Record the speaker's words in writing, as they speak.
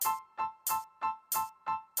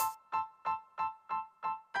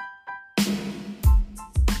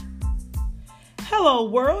Hello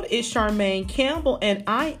world, it's Charmaine Campbell and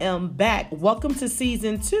I am back. Welcome to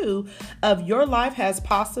season 2 of Your Life Has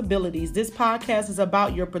Possibilities. This podcast is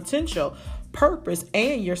about your potential, purpose,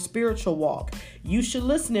 and your spiritual walk. You should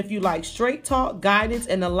listen if you like straight talk, guidance,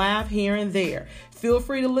 and a laugh here and there. Feel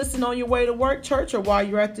free to listen on your way to work, church, or while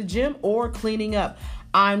you're at the gym or cleaning up.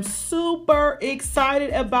 I'm super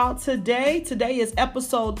excited about today. Today is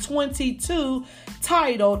episode 22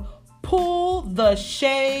 titled Pull the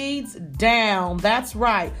Shades Down. That's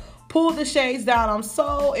right. Pull the shades down. I'm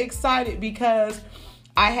so excited because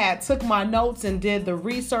I had took my notes and did the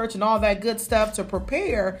research and all that good stuff to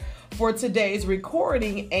prepare for today's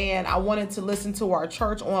recording. And I wanted to listen to our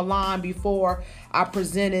church online before I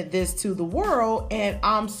presented this to the world. And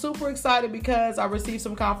I'm super excited because I received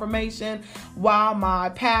some confirmation while my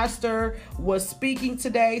pastor was speaking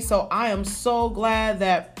today. So I am so glad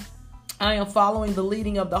that I am following the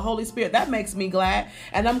leading of the Holy Spirit. That makes me glad.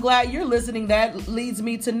 And I'm glad you're listening. That leads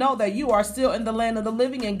me to know that you are still in the land of the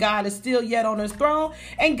living and God is still yet on his throne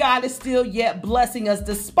and God is still yet blessing us.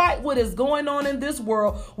 Despite what is going on in this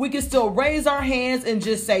world, we can still raise our hands and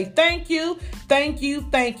just say, thank you, thank you,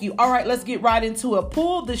 thank you. All right, let's get right into it.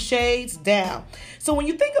 Pull the shades down. So when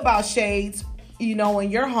you think about shades,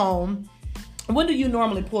 in your home, when do you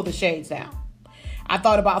normally pull the shades down? I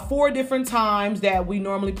thought about 4 different times that we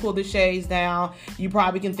normally pull the shades down. You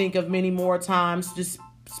probably can think of many more times. Just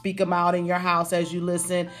speak them out in your house as you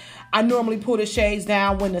listen. I normally pull the shades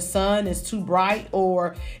down when the sun is too bright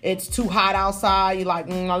or it's too hot outside. You're like,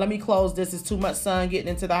 let me close this. It's too much sun getting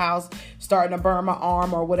into the house, starting to burn my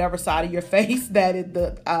arm or whatever side of your face that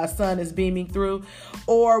the sun is beaming through.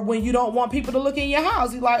 Or when you don't want people to look in your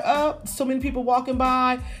house, you're like, so many people walking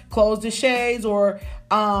by, close the shades. Or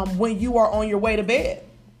when you are on your way to bed.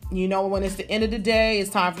 When it's the end of the day, it's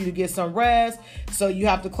time for you to get some rest. So you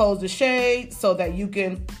have to close the shade so that you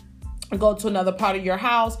can go to another part of your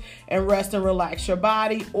house and rest and relax your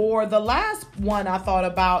body. Or the last one I thought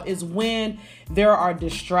about is when there are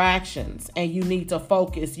distractions and you need to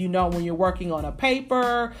focus. When you're working on a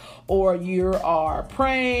paper or you are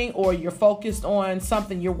praying or you're focused on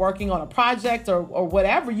something, you're working on a project or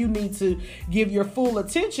whatever you need to give your full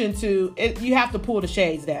attention to, you have to pull the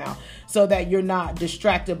shades down so that you're not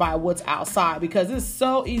distracted by what's outside, because it's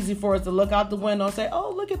so easy for us to look out the window and say,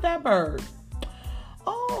 oh, look at that bird.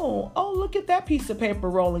 Oh, look at that piece of paper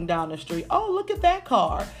rolling down the street. Oh, look at that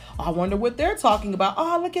car. I wonder what they're talking about.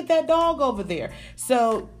 Oh, look at that dog over there.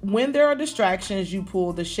 So when there are distractions, you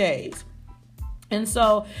pull the shades. And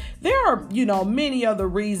so there are, many other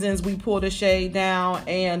reasons we pull the shade down.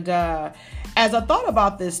 And as I thought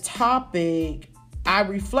about this topic, I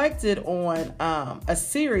reflected on a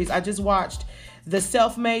series. I just watched the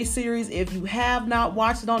Self-Made series. If you have not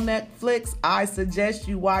watched it on Netflix, I suggest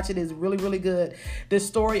you watch it. It's really, really good. The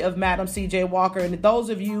story of Madam C.J. Walker. And those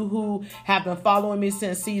of you who have been following me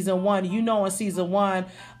since season 1, in season 1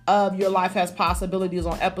 of Your Life Has Possibilities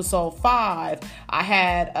on episode 5, I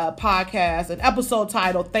had a podcast, an episode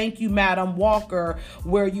titled Thank You, Madam Walker,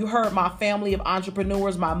 where you heard my family of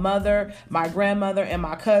entrepreneurs, my mother, my grandmother, and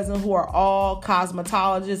my cousin, who are all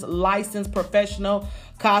cosmetologists, licensed professional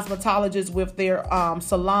cosmetologists with their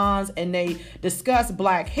salons, and they discuss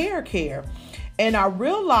Black hair care. And I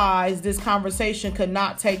realized this conversation could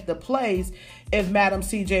not take the place if Madam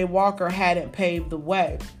C.J. Walker hadn't paved the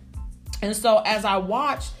way. And so as I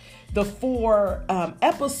watched the 4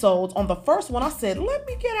 episodes, on the first one, I said, let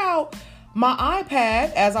me get out my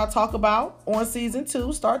iPad, as I talk about on season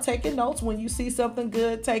 2. Start taking notes when you see something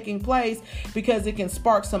good taking place, because it can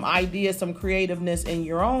spark some ideas, some creativeness in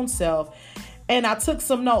your own self. And I took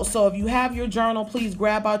some notes. So if you have your journal, please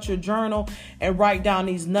grab out your journal and write down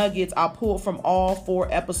these nuggets I pulled from all 4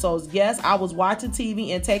 episodes. Yes, I was watching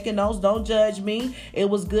TV and taking notes. Don't judge me. It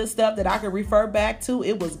was good stuff that I could refer back to.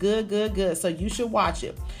 It was good. So you should watch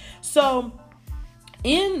it. So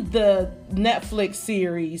in the Netflix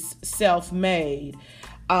series Self-Made,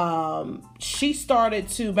 she started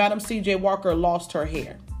to, Madam C.J. Walker lost her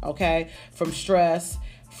hair, from stress,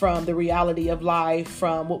 from the reality of life,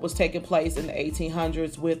 from what was taking place in the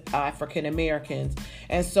 1800s with African Americans.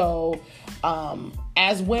 And so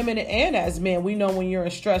as women and as men, we know when you're in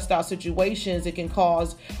stressed out situations, it can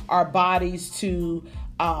cause our bodies to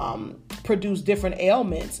produce different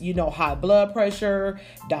ailments, high blood pressure,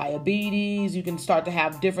 diabetes. You can start to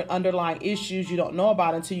have different underlying issues you don't know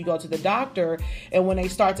about until you go to the doctor. And when they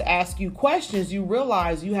start to ask you questions, you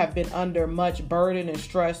realize you have been under much burden and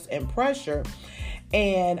stress and pressure.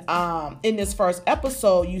 And in this first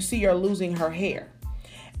episode, you see her losing her hair.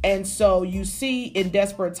 And so you see in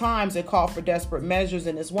desperate times, it called for desperate measures.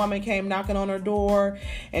 And this woman came knocking on her door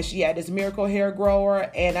and she had this miracle hair grower.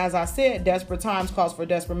 And as I said, desperate times calls for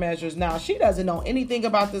desperate measures. Now, she doesn't know anything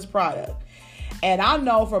about this product. And I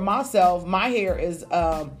know for myself, my hair is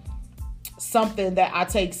something that I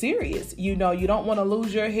take serious. You know, you don't want to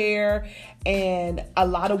lose your hair. And a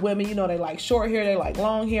lot of women, you know, they like short hair, they like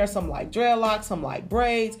long hair, some like dreadlocks, some like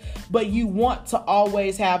braids, but you want to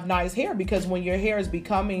always have nice hair because when your hair is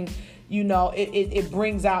becoming, you know, it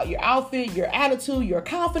brings out your outfit, your attitude, your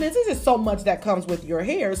confidence. There's just so much that comes with your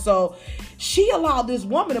hair. So she allowed this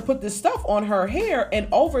woman to put this stuff on her hair, and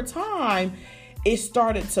over time it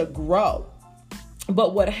started to grow.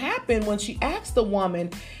 But what happened when she asked the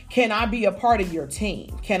woman, can I be a part of your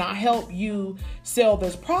team? Can I help you sell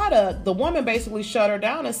this product? The woman basically shut her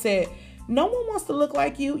down and said, no one wants to look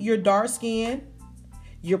like you. You're dark skinned,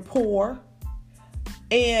 you're poor,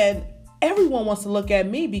 and everyone wants to look at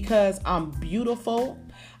me because I'm beautiful.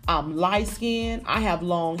 I'm light skinned. I have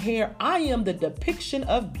long hair. I am the depiction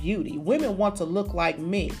of beauty. Women want to look like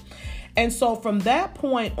me. And so from that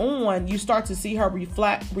point on, you start to see her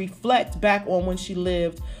reflect back on when she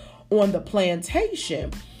lived on the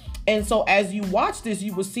plantation. And so as you watch this,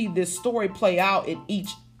 you will see this story play out in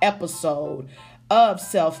each episode of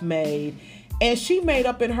Self-Made. And she made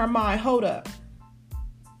up in her mind, hold up,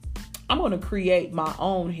 I'm going to create my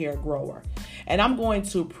own hair grower. And I'm going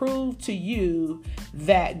to prove to you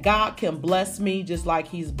that God can bless me just like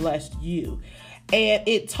he's blessed you. And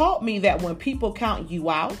it taught me that when people count you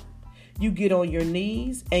out, you get on your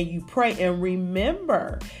knees and you pray and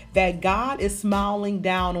remember that God is smiling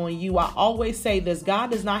down on you. I always say this,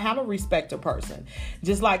 God does not have a respecter person.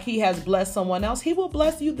 Just like he has blessed someone else, he will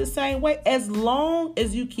bless you the same way as long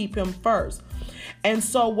as you keep him first. And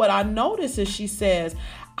so what I notice is she says,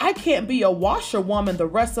 I can't be a washerwoman the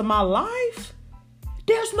rest of my life.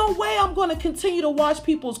 There's no way I'm going to continue to wash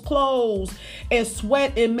people's clothes and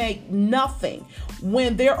sweat and make nothing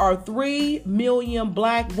when there are 3 million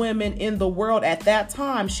black women in the world at that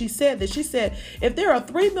time. She said that. She said, if there are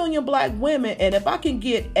 3 million black women and if I can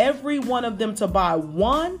get every one of them to buy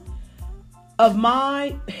one of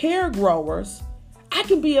my hair growers, I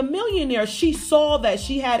can be a millionaire. She saw that.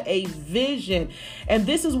 She had a vision. And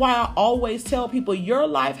this is why I always tell people your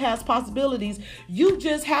life has possibilities. You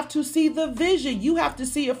just have to see the vision. You have to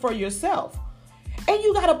see it for yourself. And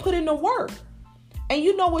you got to put in the work. And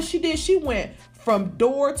you know what she did? She went from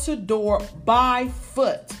door to door by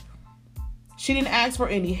foot. She didn't ask for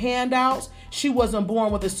any handouts. She wasn't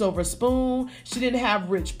born with a silver spoon. She didn't have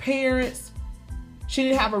rich parents. She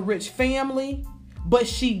didn't have a rich family, but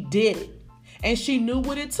she did it. And she knew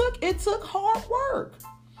what it took. It took hard work.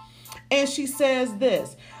 And she says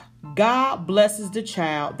this, God blesses the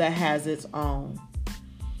child that has its own.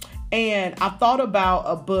 And I thought about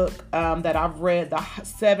a book that I've read, The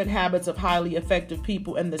 7 Habits of Highly Effective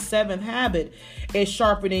People. And the 7th habit is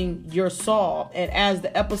sharpening your saw. And as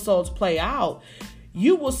the episodes play out,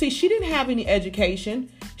 you will see she didn't have any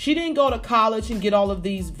education. She didn't go to college and get all of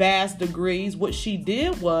these vast degrees. What she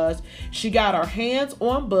did was she got her hands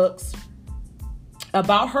on books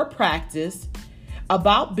about her practice,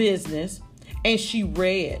 about business, and she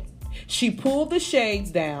read. She pulled the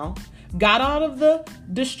shades down, got out of the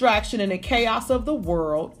distraction and the chaos of the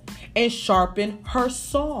world, and sharpened her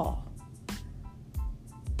saw.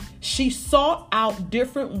 She sought out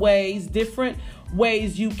different ways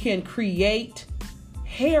you can create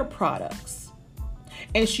hair products.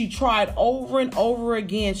 And she tried over and over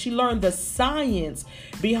again. She learned the science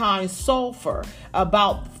behind sulfur,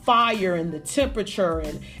 about fire and the temperature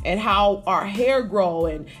and how our hair grow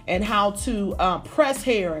and how to press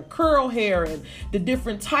hair and curl hair and the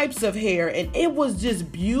different types of hair. And it was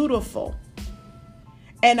just beautiful.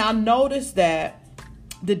 And I noticed that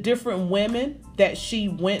the different women that she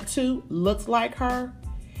went to looked like her,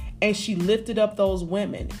 and she lifted up those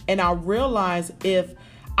women. And I realized if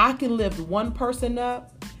I can lift one person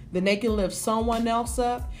up, then they can lift someone else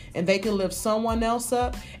up, and they can lift someone else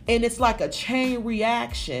up. And it's like a chain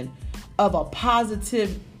reaction of a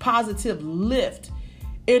positive lift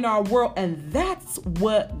in our world. And that's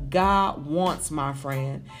what God wants, my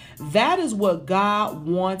friend. That is what God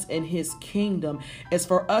wants in his kingdom, is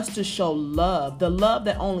for us to show love, the love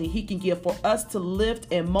that only he can give, for us to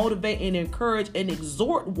lift and motivate and encourage and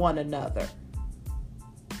exhort one another,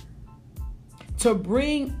 to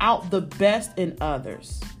bring out the best in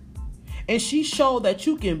others. And she showed that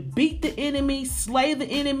you can beat the enemy, slay the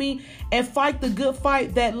enemy, and fight the good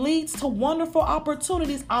fight that leads to wonderful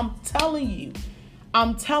opportunities. I'm telling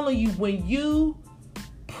you, when you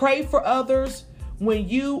pray for others, when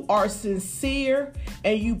you are sincere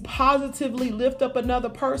and you positively lift up another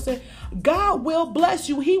person, God will bless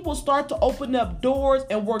you. He will start to open up doors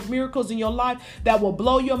and work miracles in your life that will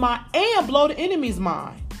blow your mind and blow the enemy's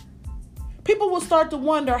mind. People will start to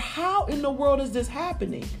wonder, how in the world is this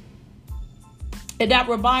happening? And that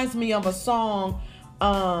reminds me of a song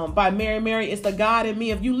by Mary, It's the God in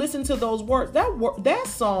Me. If you listen to those words, that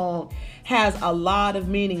song has a lot of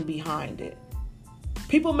meaning behind it.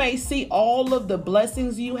 People may see all of the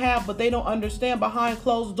blessings you have, but they don't understand behind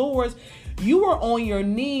closed doors, you are on your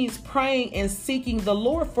knees praying and seeking the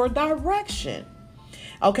Lord for direction.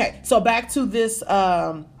 Okay, so back to this,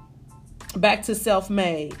 back to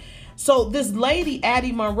Self-Made. So this lady,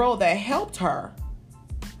 Addie Monroe, that helped her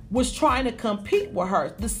was trying to compete with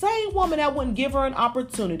her. The same woman that wouldn't give her an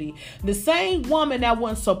opportunity, the same woman that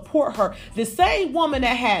wouldn't support her, the same woman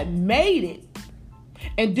that had made it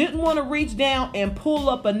and didn't want to reach down and pull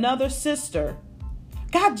up another sister,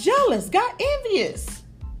 got jealous, got envious,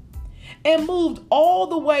 and moved all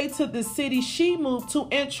the way to the city she moved to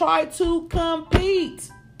and tried to compete.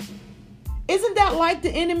 Isn't that like the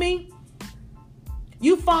enemy?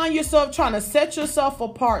 You find yourself trying to set yourself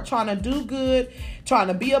apart, trying to do good, trying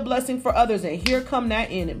to be a blessing for others, and here come that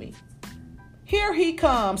enemy. Here he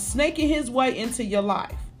comes, snaking his way into your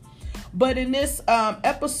life. But in this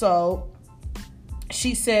episode,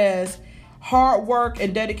 she says, hard work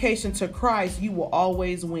and dedication to Christ, you will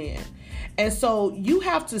always win. And so you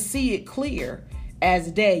have to see it clear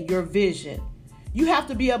as day, your vision. You have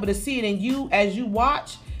to be able to see it. And you, as you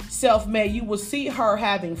watch Self-Made, you will see her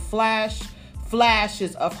having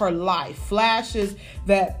flashes of her life, flashes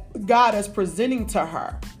that God is presenting to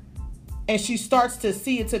her. And she starts to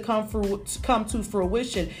see it to come to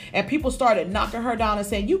fruition. And people started knocking her down and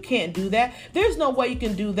saying, you can't do that. There's no way you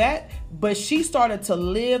can do that. But she started to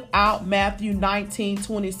live out Matthew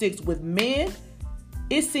 19:26. With men,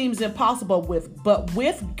 it seems impossible. But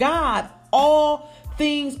with God, all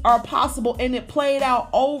things are possible. And it played out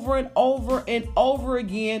over and over and over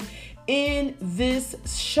again in this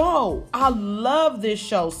show. I love this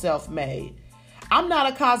show, Self-Made. I'm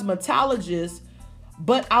not a cosmetologist,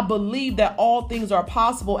 but I believe that all things are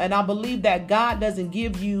possible. And I believe that God doesn't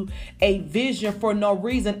give you a vision for no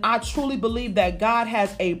reason. I truly believe that God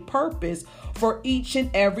has a purpose for each and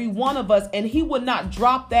every one of us. And he would not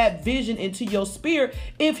drop that vision into your spirit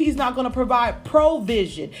if he's not going to provide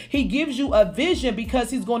provision. He gives you a vision because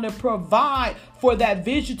he's going to provide for that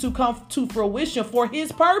vision to come to fruition for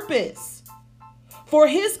his purpose, for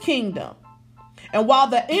his kingdom. And while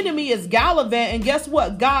the enemy is gallivanting, guess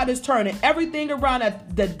what? God is turning everything around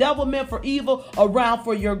that the devil meant for evil around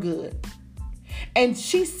for your good. And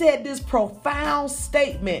she said this profound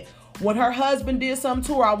statement when her husband did something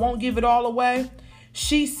to her. I won't give it all away.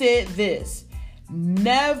 She said this: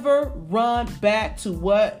 never run back to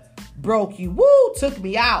what broke you. Woo, took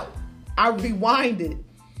me out. I rewinded.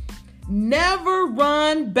 Never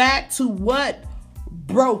run back to what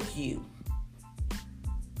broke you.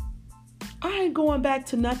 I ain't going back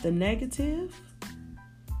to nothing negative.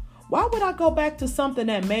 Why would I go back to something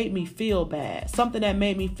that made me feel bad? Something that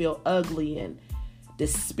made me feel ugly and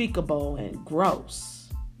despicable and gross?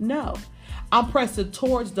 No. I'm pressing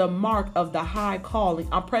towards the mark of the high calling.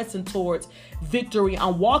 I'm pressing towards victory.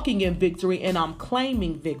 I'm walking in victory and I'm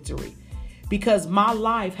claiming victory because my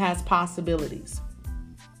life has possibilities.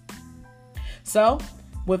 So,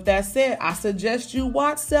 with that said, I suggest you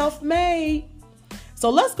watch Self-Made. So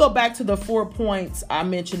let's go back to the 4 points I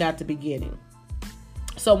mentioned at the beginning.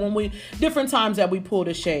 So different times that we pull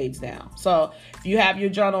the shades down. So if you have your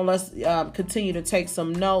journal, let's continue to take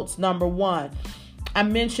some notes. Number 1, I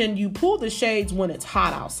mentioned you pull the shades when it's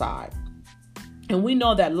hot outside. And we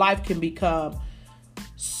know that life can become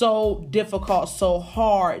so difficult, so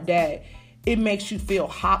hard that it makes you feel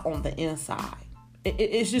hot on the inside.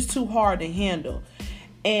 It's just too hard to handle.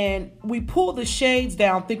 And we pull the shades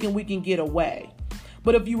down thinking we can get away.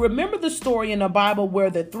 But if you remember the story in the Bible where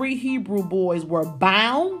the 3 Hebrew boys were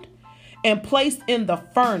bound and placed in the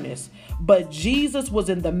furnace, but Jesus was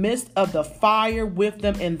in the midst of the fire with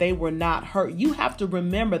them and they were not hurt. You have to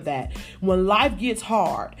remember that when life gets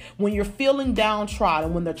hard, when you're feeling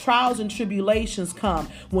downtrodden, when the trials and tribulations come,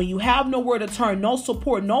 when you have nowhere to turn, no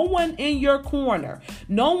support, no one in your corner,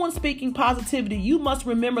 no one speaking positivity, you must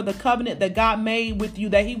remember the covenant that God made with you,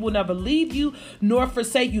 that he will never leave you nor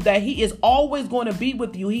forsake you, that he is always going to be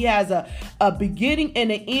with you. He has a beginning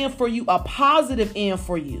and an end for you, a positive end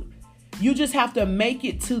for you. You just have to make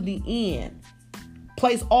it to the end.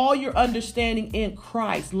 Place all your understanding in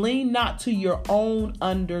Christ. Lean not to your own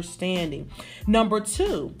understanding. Number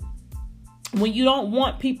 2, when you don't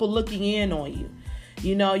want people looking in on you,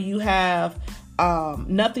 you know, you have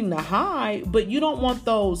nothing to hide, but you don't want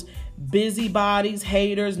those busybodies,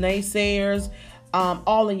 haters, naysayers,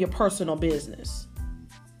 all in your personal business.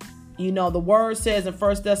 You know, the word says in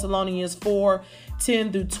 1 Thessalonians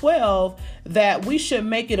 4:10-12 that we should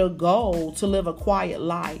make it a goal to live a quiet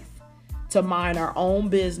life, to mind our own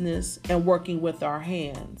business and working with our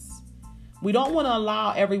hands. We don't want to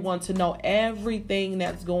allow everyone to know everything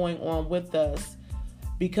that's going on with us,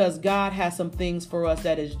 because God has some things for us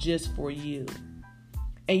that is just for you.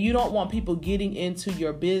 And you don't want people getting into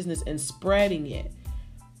your business and spreading it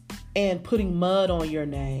and putting mud on your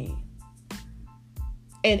name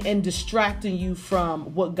and distracting you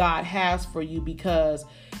from what God has for you, because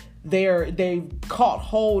they've caught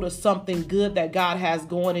hold of something good that God has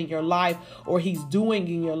going in your life, or he's doing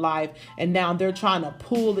in your life. And now they're trying to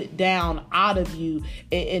pull it down out of you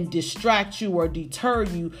and distract you or deter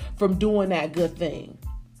you from doing that good thing.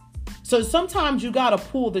 So sometimes you got to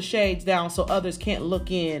pull the shades down so others can't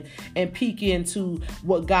look in and peek into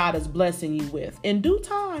what God is blessing you with. In due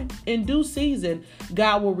time, in due season,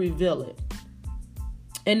 God will reveal it.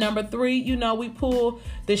 And number 3, you know, we pull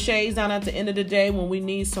the shades down at the end of the day when we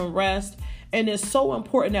need some rest. And it's so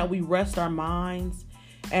important that we rest our minds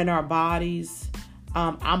and our bodies.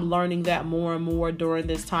 I'm learning that more and more during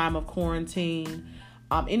this time of quarantine.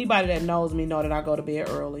 Anybody that knows me know that I go to bed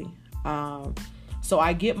early. So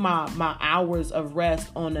I get my hours of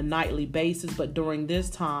rest on a nightly basis. But during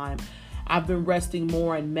this time, I've been resting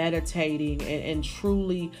more and meditating and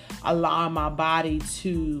truly allowing my body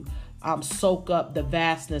to soak up the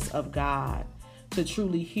vastness of God, to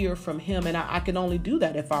truly hear from him. And I can only do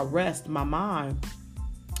that if I rest my mind.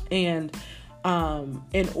 And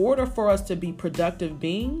in order for us to be productive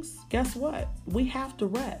beings, guess what? We have to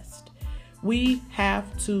rest. We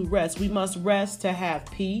have to rest. We must rest to have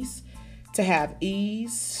peace, to have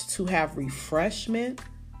ease, to have refreshment.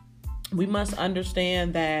 We must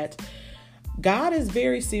understand that God is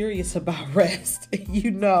very serious about rest.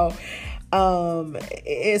 You know,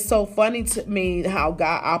 it's so funny to me how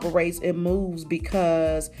God operates and moves,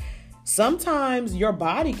 because sometimes your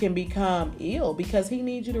body can become ill because he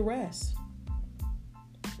needs you to rest.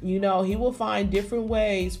 You know, he will find different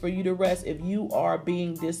ways for you to rest if you are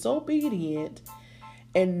being disobedient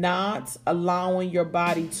and not allowing your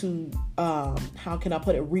body to,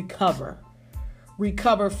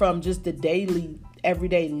 recover from just the daily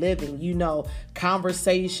everyday living, you know,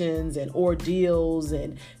 conversations and ordeals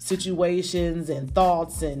and situations and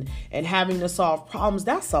thoughts and having to solve problems.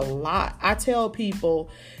 That's a lot. I tell people,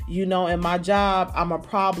 you know, in my job, I'm a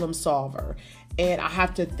problem solver and I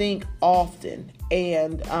have to think often.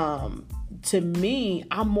 And to me,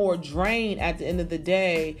 I'm more drained at the end of the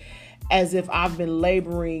day, as if I've been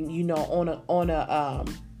laboring, you know,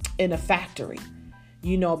 in a factory.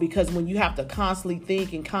 You know, because when you have to constantly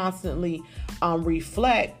think and constantly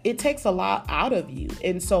reflect, it takes a lot out of you.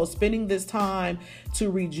 And so spending this time to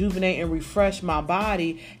rejuvenate and refresh my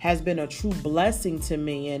body has been a true blessing to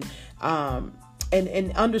me.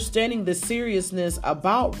 And understanding the seriousness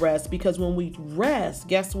about rest, because when we rest,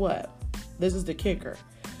 guess what? This is the kicker.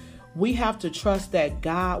 We have to trust that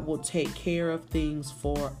God will take care of things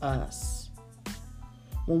for us.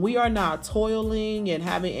 When we are not toiling and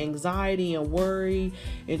having anxiety and worry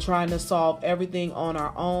and trying to solve everything on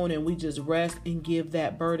our own, and we just rest and give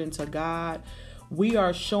that burden to God, we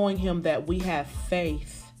are showing him that we have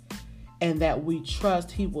faith and that we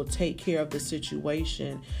trust he will take care of the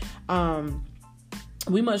situation.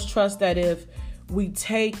 We must trust that if we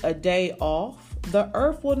take a day off, the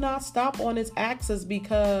earth will not stop on its axis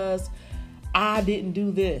because I didn't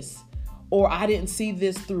do this, or I didn't see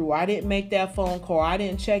this through, I didn't make that phone call, I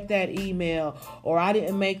didn't check that email, or I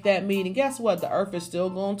didn't make that meeting. Guess what? The earth is still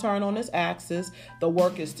going to turn on its axis. The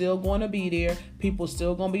work is still going to be there. People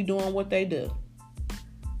still going to be doing what they do.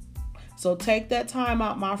 So take that time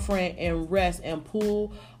out, my friend, and rest and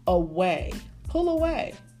pull away. Pull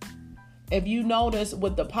away. If you notice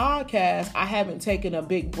with the podcast, I haven't taken a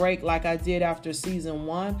big break like I did after season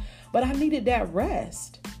 1, but I needed that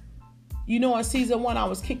rest. You know, in season 1, I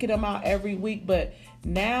was kicking them out every week, but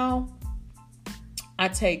now I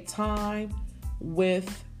take time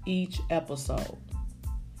with each episode.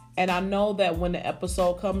 And I know that when the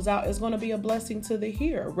episode comes out, it's going to be a blessing to the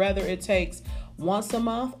hearer, whether it takes once a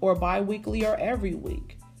month or bi-weekly or every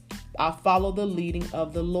week. I follow the leading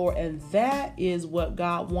of the Lord, and that is what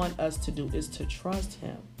God wants us to do, is to trust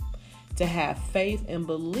him, to have faith and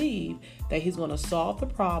believe that he's going to solve the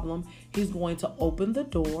problem, he's going to open the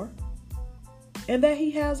door, and that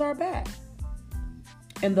he has our back.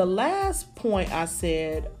 And the last point I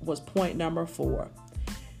said was point number 4.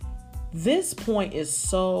 This point is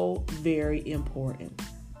so very important.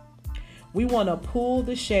 We want to pull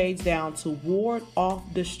the shades down to ward off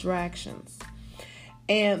distractions.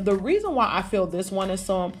 And the reason why I feel this one is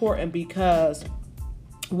so important, because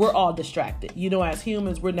we're all distracted. As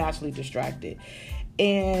humans, we're naturally distracted.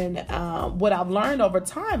 And what I've learned over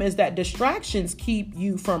time is that distractions keep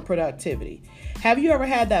you from productivity. Have you ever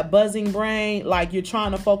had that buzzing brain, like you're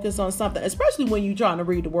trying to focus on something, especially when you're trying to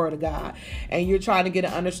read the Word of God and you're trying to get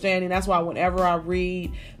an understanding? That's why whenever I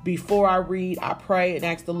read, before I read, I pray and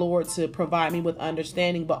ask the Lord to provide me with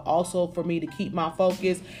understanding, but also for me to keep my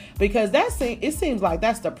focus, because it seems like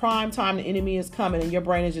that's the prime time the enemy is coming and your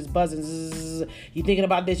brain is just buzzing. Zzz, you're thinking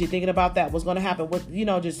about this, you're thinking about that, what's going to happen with,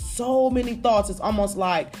 just so many thoughts. It's almost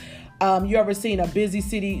like you ever seen a busy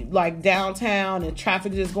city like downtown and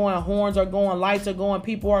traffic is going, horns are going, lights are going,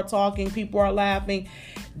 people are talking, people are laughing.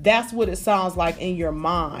 That's what it sounds like in your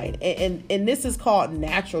mind. And this is called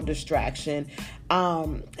natural distraction.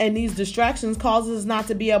 And these distractions causes us not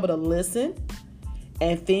to be able to listen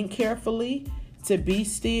and think carefully, to be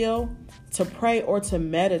still, to pray, or to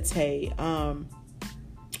meditate.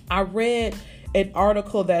 I read an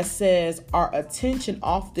article that says our attention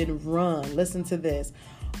often runs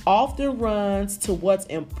to what's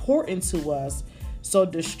important to us, so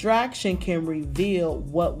distraction can reveal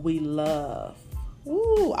what we love.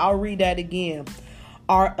 Ooh, I'll read that again.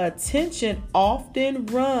 Our attention often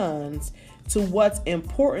runs to what's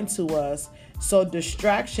important to us, so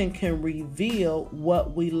distraction can reveal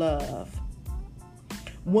what we love.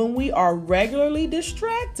 When we are regularly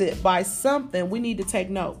distracted by something, we need to take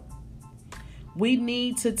note. We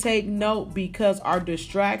need to take note, because our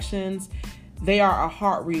distractions, they are a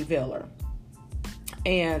heart revealer.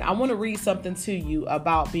 And I want to read something to you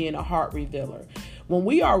about being a heart revealer. When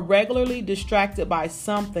we are regularly distracted by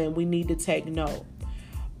something, we need to take note.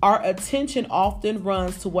 Our attention often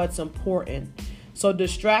runs to what's important, so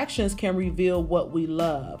distractions can reveal what we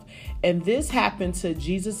love. And this happened to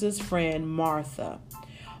Jesus's friend Martha.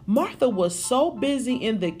 Martha was so busy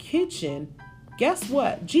in the kitchen. Guess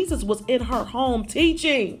what? Jesus was in her home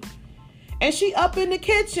teaching, and she up in the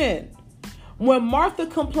kitchen. When Martha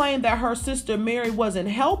complained that her sister Mary wasn't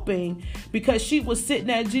helping because she was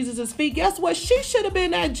sitting at Jesus' feet, guess what? She should have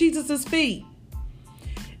been at Jesus' feet.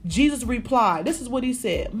 Jesus replied, this is what he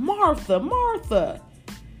said: Martha, Martha,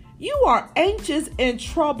 you are anxious and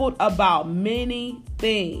troubled about many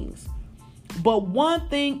things, but one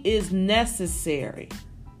thing is necessary.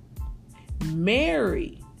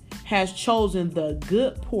 Mary has chosen the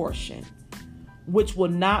good portion, which will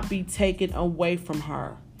not be taken away from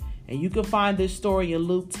her. And you can find this story in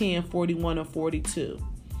Luke 10:41 and 42.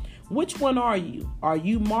 Which one are you? Are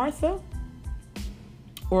you Martha,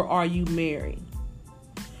 or are you Mary?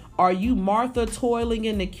 Are you Martha, toiling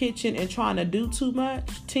in the kitchen and trying to do too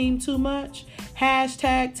much? Team too much?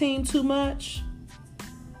 Hashtag team too much?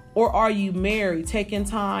 Or are you Mary, taking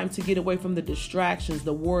time to get away from the distractions,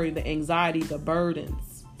 the worry, the anxiety, the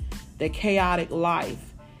burdens, the chaotic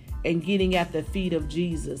life, and getting at the feet of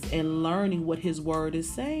Jesus and learning what his word is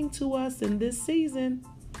saying to us in this season?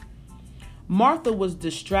 Martha was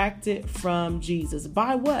distracted from Jesus.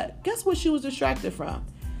 By what? Guess what she was distracted from?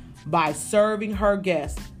 By serving her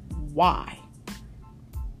guests. Why?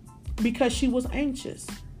 Because she was anxious.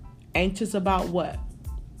 Anxious about what?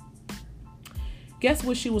 Guess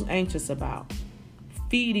what she was anxious about?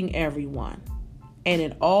 Feeding everyone. And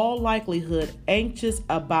in all likelihood, anxious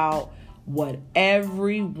about what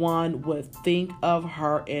everyone would think of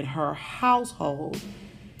her in her household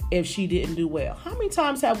if she didn't do well. How many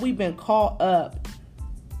times have we been caught up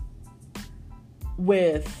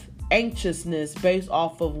with anxiousness based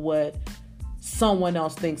off of what someone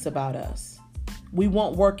else thinks about us? We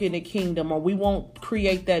won't work in the kingdom, or we won't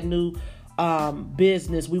create that new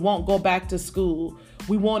business. We won't go back to school.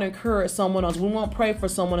 We won't encourage someone else. We won't pray for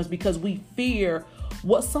someone else because we fear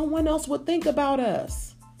what someone else would think about us.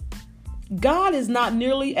 God is not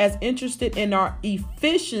nearly as interested in our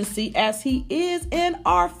efficiency as he is in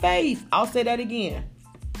our faith. I'll say that again.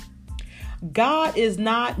 God is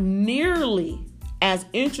not nearly as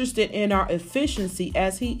interested in our efficiency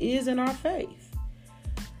as he is in our faith.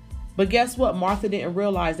 But guess what? Martha didn't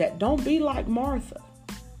realize that. Don't be like Martha.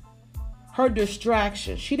 Her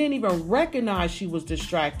distraction, she didn't even recognize she was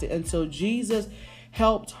distracted until Jesus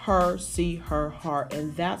helped her see her heart.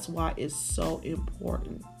 And that's why it's so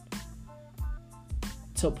important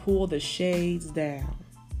to pull the shades down,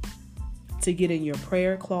 to get in your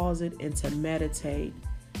prayer closet and to meditate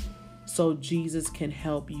so Jesus can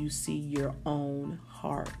help you see your own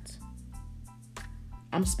heart.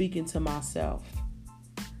 I'm speaking to myself.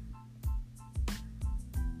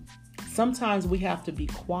 Sometimes we have to be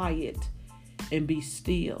quiet and be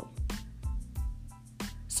still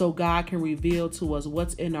so God can reveal to us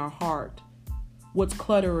what's in our heart, what's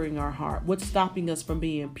cluttering our heart, what's stopping us from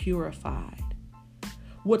being purified,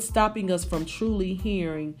 what's stopping us from truly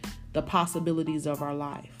hearing the possibilities of our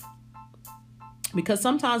life. Because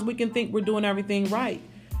sometimes we can think we're doing everything right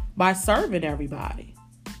by serving everybody.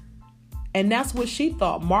 And that's what she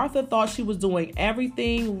thought. Martha thought she was doing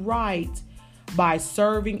everything right by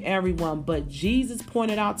serving everyone. But Jesus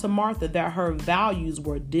pointed out to Martha that her values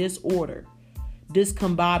were disordered,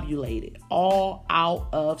 discombobulated, all out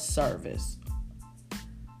of service.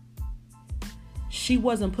 She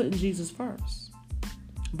wasn't putting Jesus first.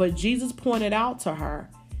 But Jesus pointed out to her,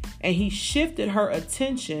 and he shifted her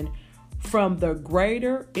attention from the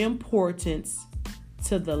greater importance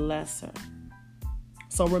to the lesser.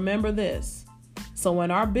 So remember this. So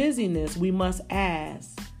in our busyness, we must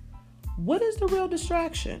ask, what is the real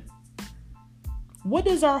distraction? What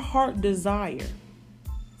does our heart desire?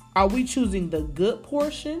 Are we choosing the good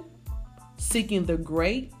portion, seeking the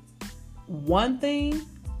great one thing,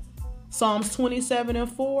 Psalms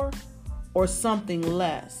 27:4, or something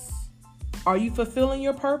less? Are you fulfilling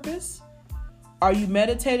your purpose? Are you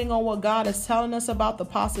meditating on what God is telling us about the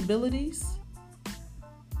possibilities?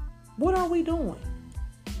 What are we doing?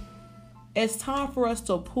 It's time for us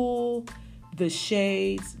to pull the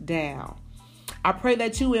shades down. I pray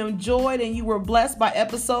that you enjoyed and you were blessed by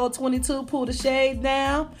episode 22, Pull the Shade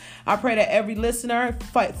Down. I pray that every listener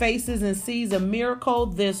faces and sees a miracle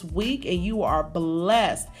this week, and you are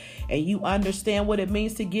blessed and you understand what it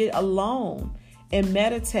means to get alone and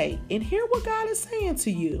meditate and hear what God is saying to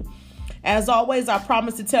you. As always, I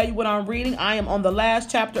promise to tell you what I'm reading. I am on the last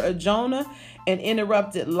chapter of Jonah, An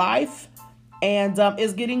Interrupted Life. And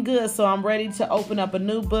it's getting good, so I'm ready to open up a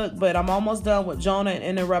new book, but I'm almost done with Jonah, An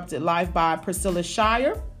Interrupted Life by Priscilla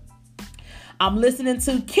Shirer. I'm listening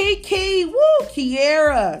to Kierra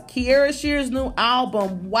Shear's new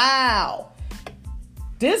album. Wow.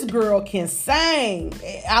 This girl can sing.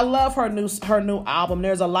 I love her new album.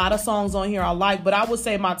 There's a lot of songs on here I like, but I would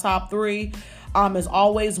say my top 3 is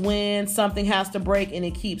Always Win, Something Has to Break, and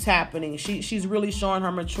It Keeps Happening. She's really showing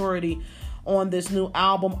her maturity on this new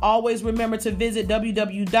album. Always remember to visit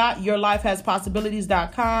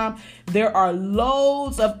www.yourlifehaspossibilities.com. There are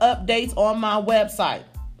loads of updates on my website.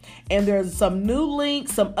 And there's some new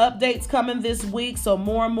links, some updates coming this week. So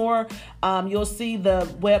more and more, you'll see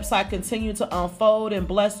the website continue to unfold and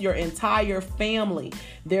bless your entire family.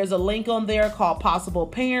 There's a link on there called Possible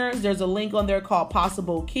Parents. There's a link on there called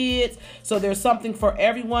Possible Kids. So there's something for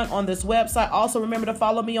everyone on this website. Also, remember to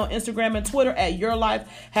follow me on Instagram and Twitter at Your Life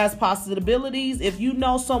Has Possibilities. If you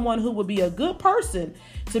know someone who would be a good person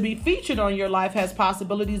to be featured on Your Life Has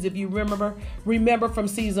Possibilities, if you remember from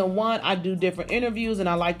season 1, I do different interviews and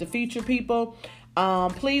I like to feature people.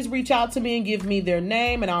 Please reach out to me and give me their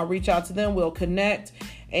name, and I'll reach out to them. We'll connect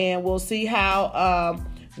and we'll see how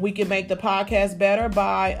we can make the podcast better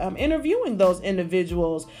by interviewing those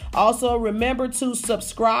individuals. Also, remember to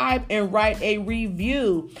subscribe and write a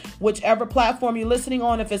review, whichever platform you're listening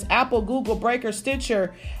on. If it's Apple, Google, Breaker,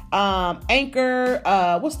 Stitcher, Anchor,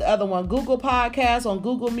 what's the other one? Google Podcasts, on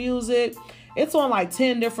Google Music. It's on like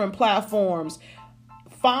 10 different platforms.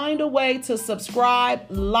 Find a way to subscribe,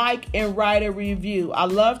 like, and write a review. I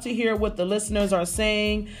love to hear what the listeners are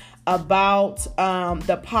saying about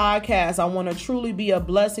the podcast. I want to truly be a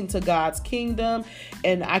blessing to God's kingdom,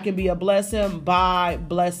 and I can be a blessing by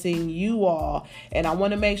blessing you all. And I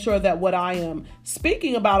want to make sure that what I am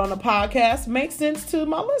speaking about on the podcast makes sense to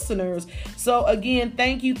my listeners. So again,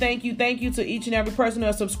 thank you to each and every person who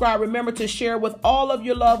has subscribed. Remember to share with all of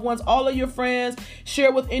your loved ones, all of your friends,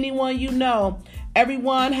 share with anyone you know.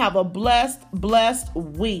 Everyone have a blessed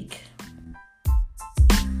week.